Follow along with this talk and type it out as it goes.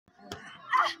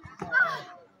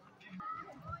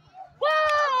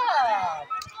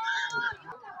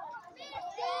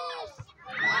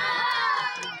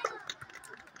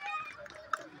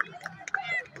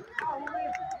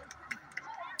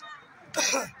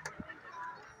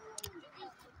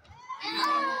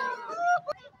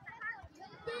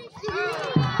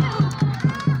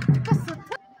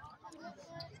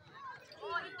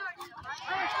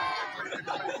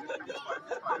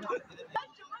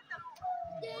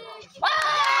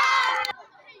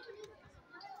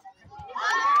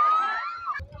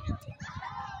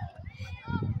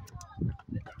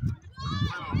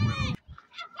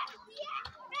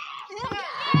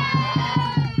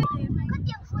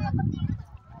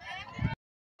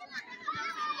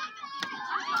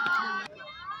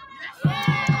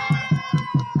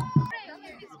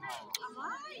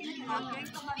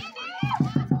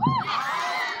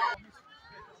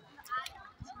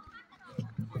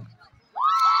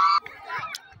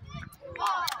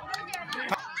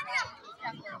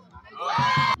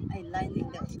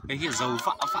cái hiện dầu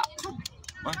phạ phạ.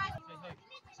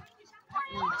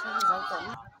 cho dầu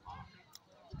tổng.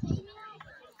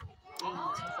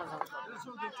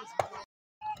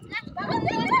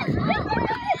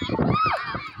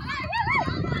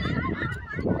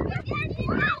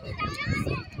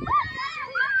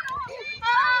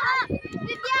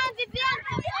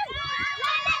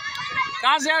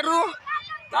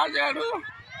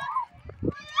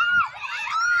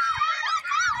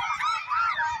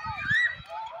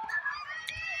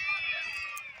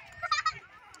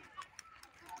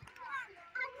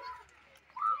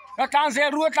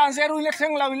 Tazeru. Tanzeru ilat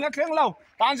kheng lau.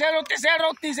 Tanzeru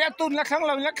tizerun ilat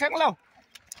kheng lau.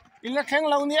 Ilat kheng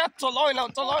lau ni choloi lau.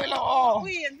 Oh.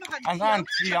 Angan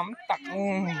chiam tak.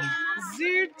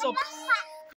 Zir chop.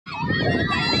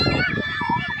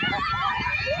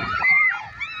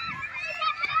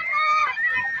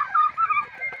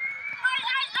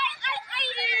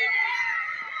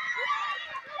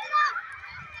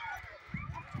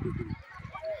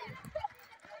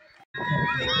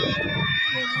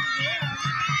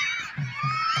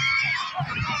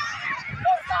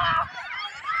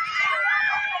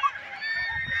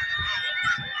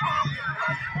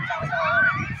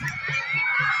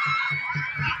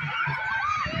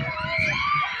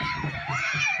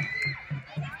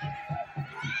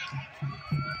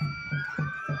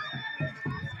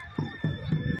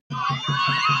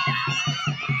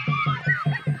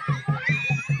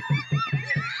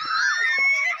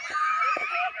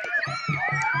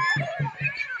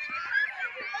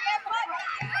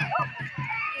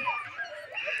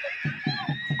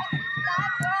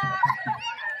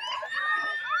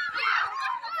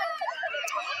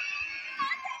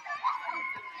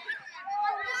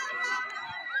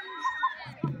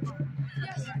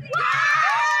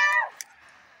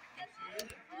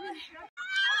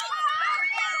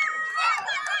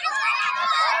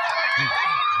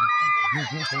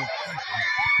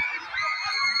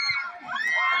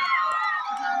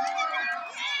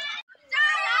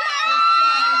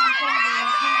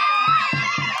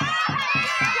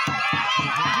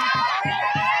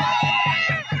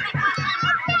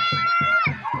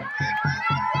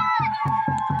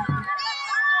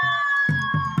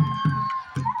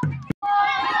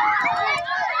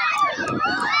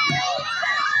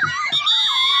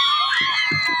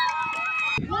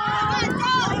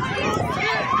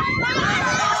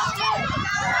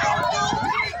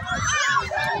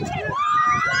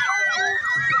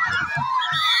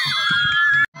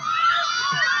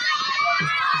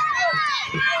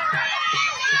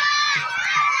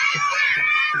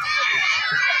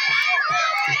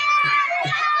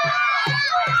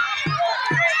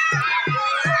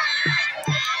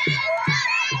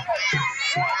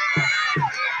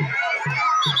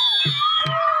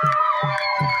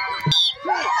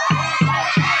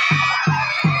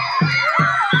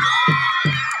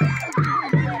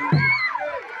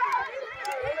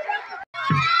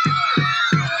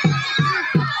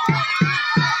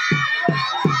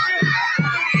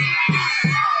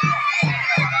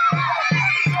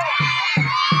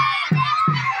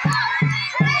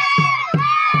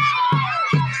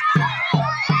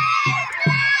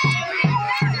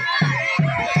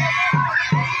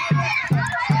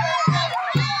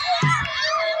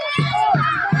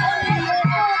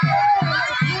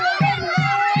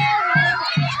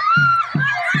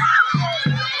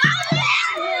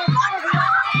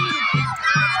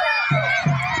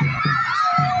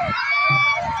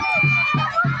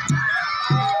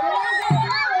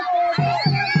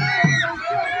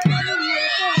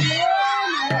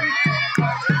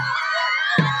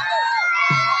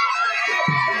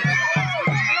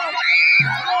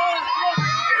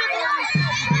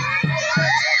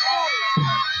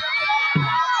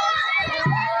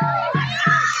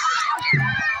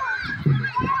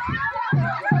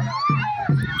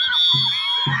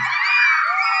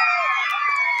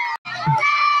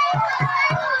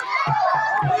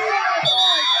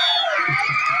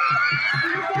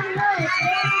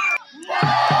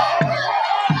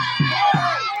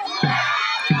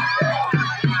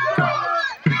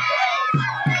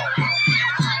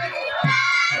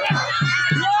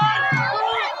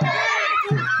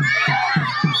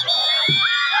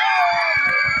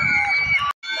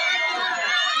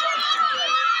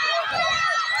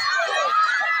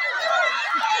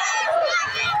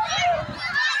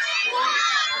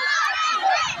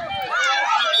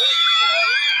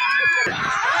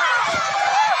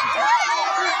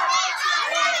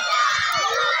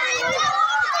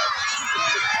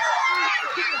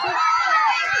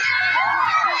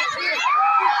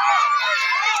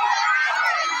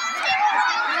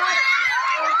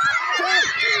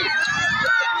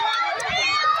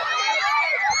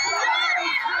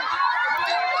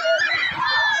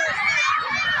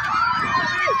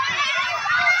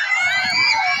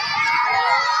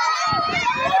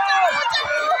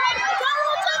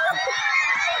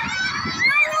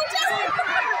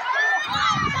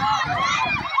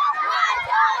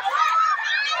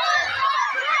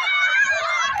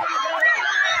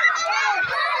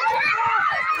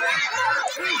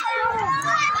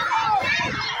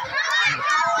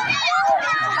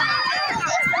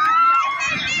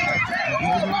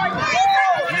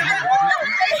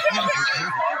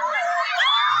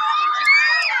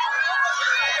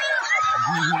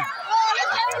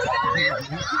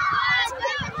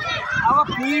 Áo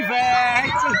quý về hay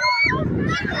chứ.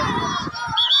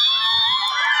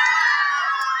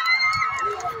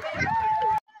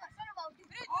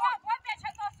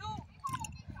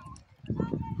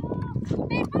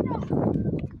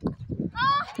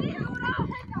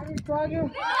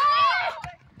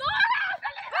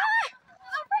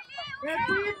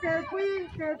 Cái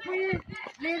quy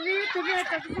Lily tụi nghe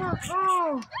tập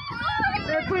sao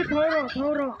cái quy thôi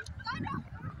rồi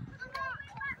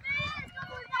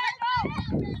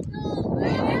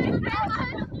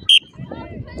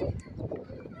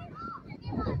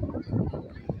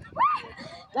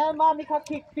đây mà mình khắc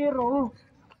kịch rồi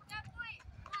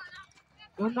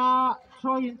nó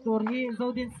cho in tour hi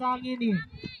dâu din sang ini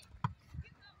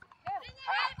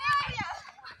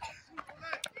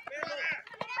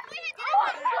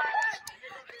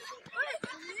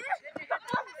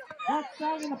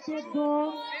sang na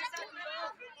pedo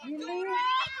ini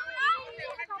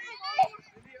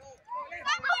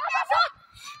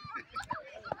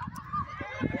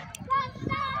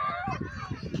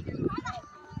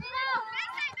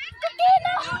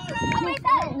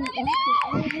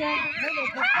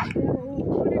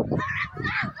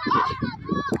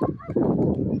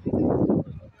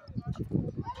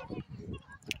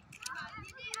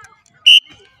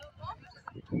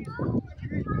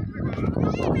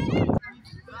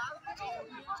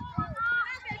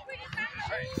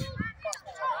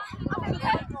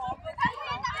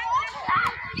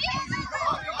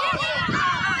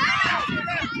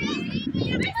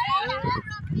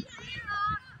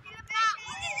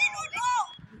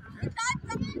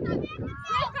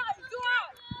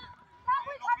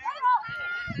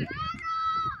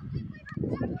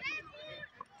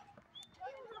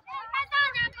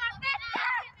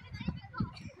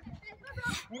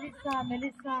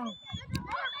Melissa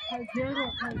Thầy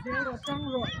zero trăng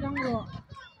rồi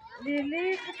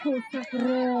Lily thủ sạc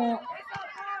rồi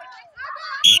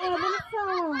Melissa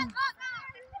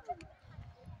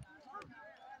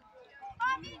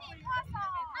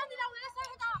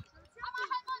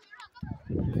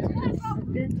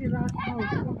Bên chị ra thầu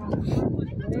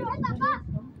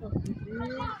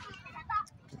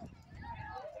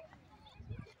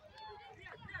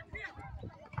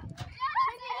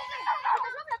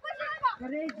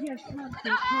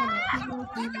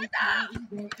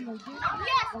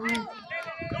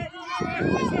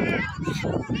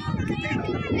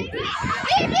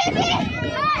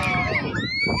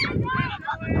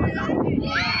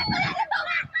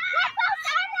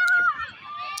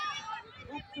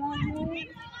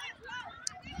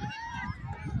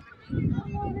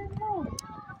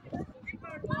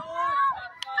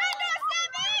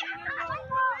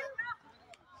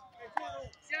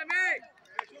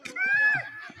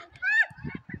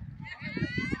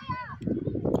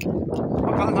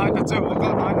Con nói thật sự,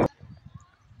 con nói thật.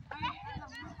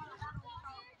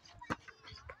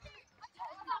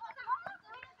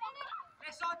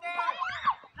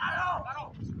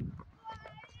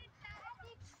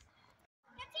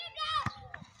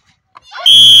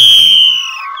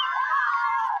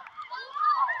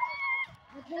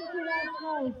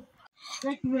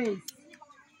 Next race,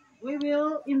 we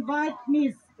will invite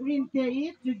Miss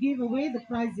Rintei to give away the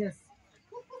prizes.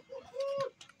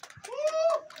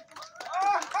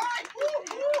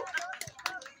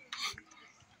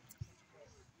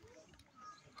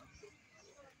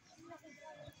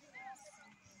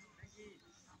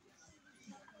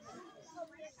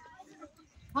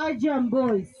 High jump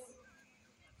boys.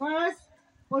 First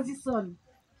position.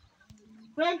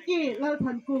 Frankie Lau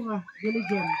Than Kung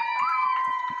Diligent.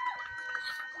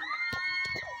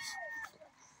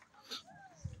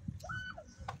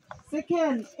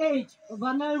 Second, H.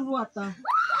 Vanel Wata,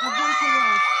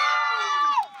 Adventurous.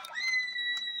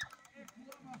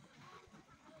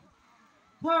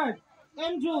 Third,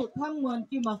 Andrew Thangwan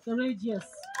Kima Courageous.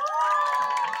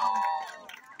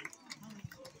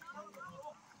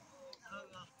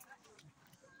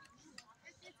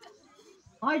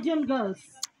 High jump girls.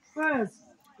 First,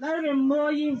 Larry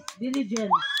Moy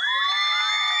Diligent.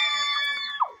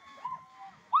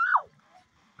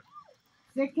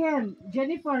 Second,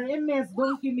 Jennifer M.S.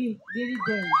 Donkimi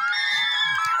Diligent.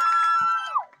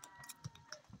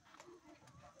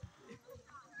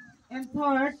 And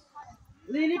third,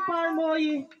 Lily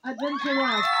Parmoy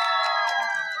Adventurous.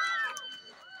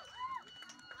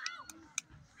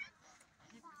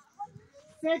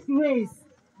 Set race,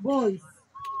 boys.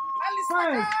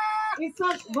 First,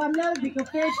 Isaac Vanel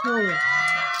Dicafeto.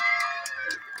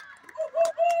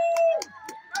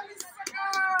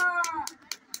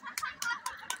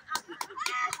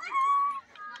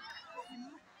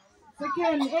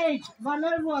 Second, H.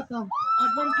 Vanel Water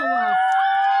Adventurous.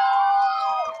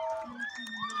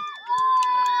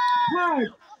 Third,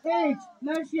 H.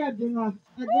 Marcia Dunga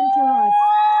Adventurous.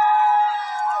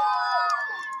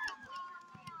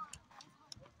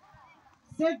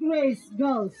 Set race,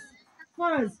 girls.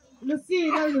 First,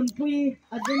 Lucina Lumpui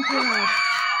Adventurous.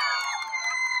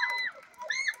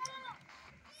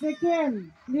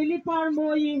 Second, Lily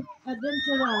Parmoy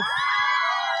Adventurous.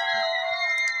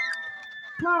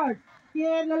 Third,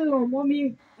 Tiena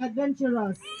Lomomi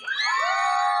Adventurous.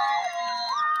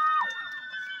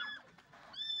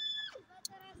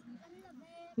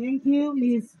 Thank you,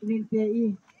 Miss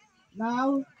Rintei.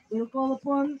 Now, we'll call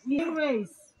upon Miss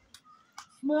Race.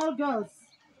 Small girls.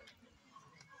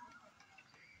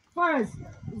 First,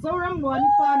 Zoram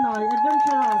Wanifana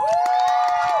Adventurous.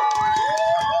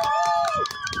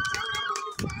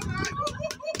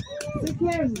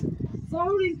 Second,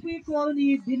 Zorin Pui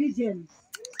Colony Diligent.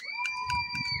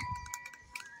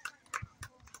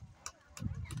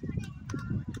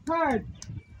 Third,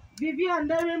 Vivian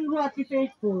Darim Ruati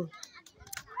Faithful.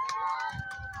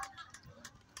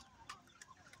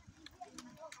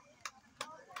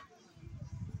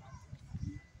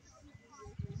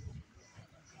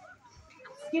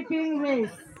 Skipping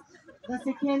race, the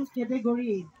second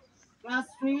category, class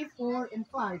 3, 4, and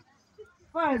 5.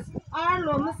 First,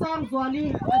 Arlo Musam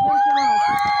Zwali Adventurous.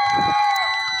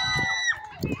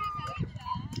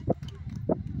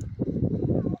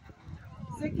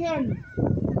 Second,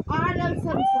 Arlan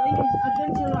Samsoi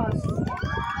Adventurous.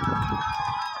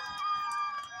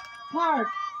 Third,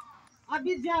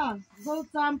 Abidjan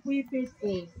Zoltan Pui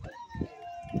Faithful.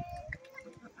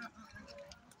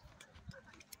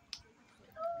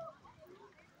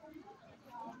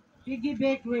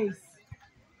 Piggyback race.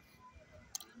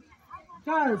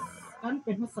 Girls,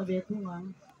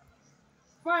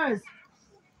 first,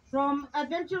 from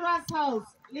Adventurous House,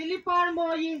 Lily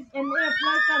Parmoy and F.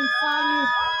 Larkan Sani.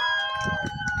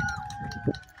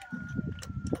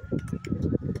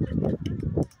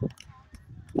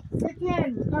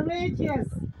 Second, Courageous,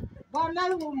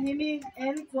 Banal Humhimi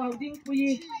and Twauding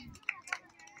Puyi.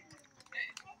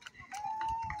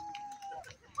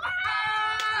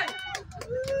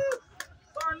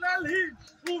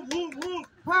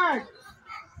 Third,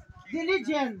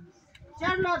 Diligent,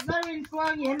 Charlotte Larin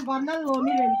Kwang and Banal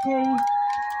Lomi Rentei.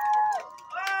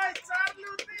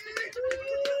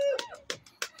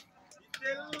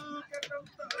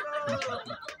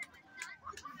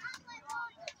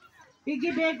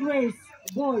 Piggyback race,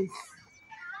 boys.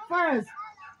 First,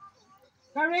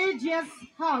 Courageous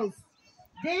House,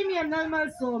 Damian Nalmal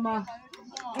Soma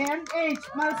and H.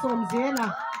 Malsom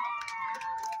Zena.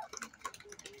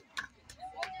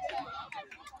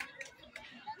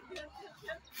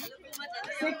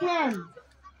 Second,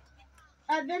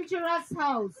 Adventurous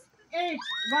House, H.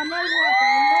 Vanel Water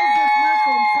and Moses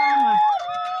Malsom Sama.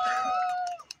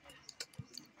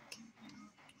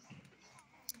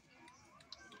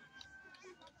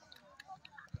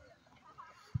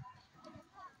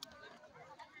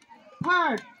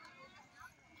 Third,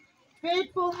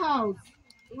 Faithful House,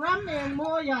 Ram and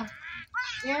Moya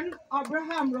and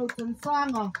Abraham Roten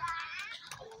Sanga.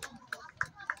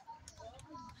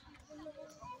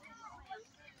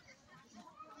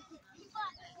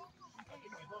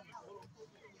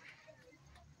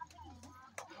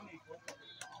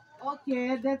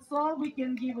 Okay, that's all we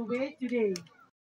can give away today.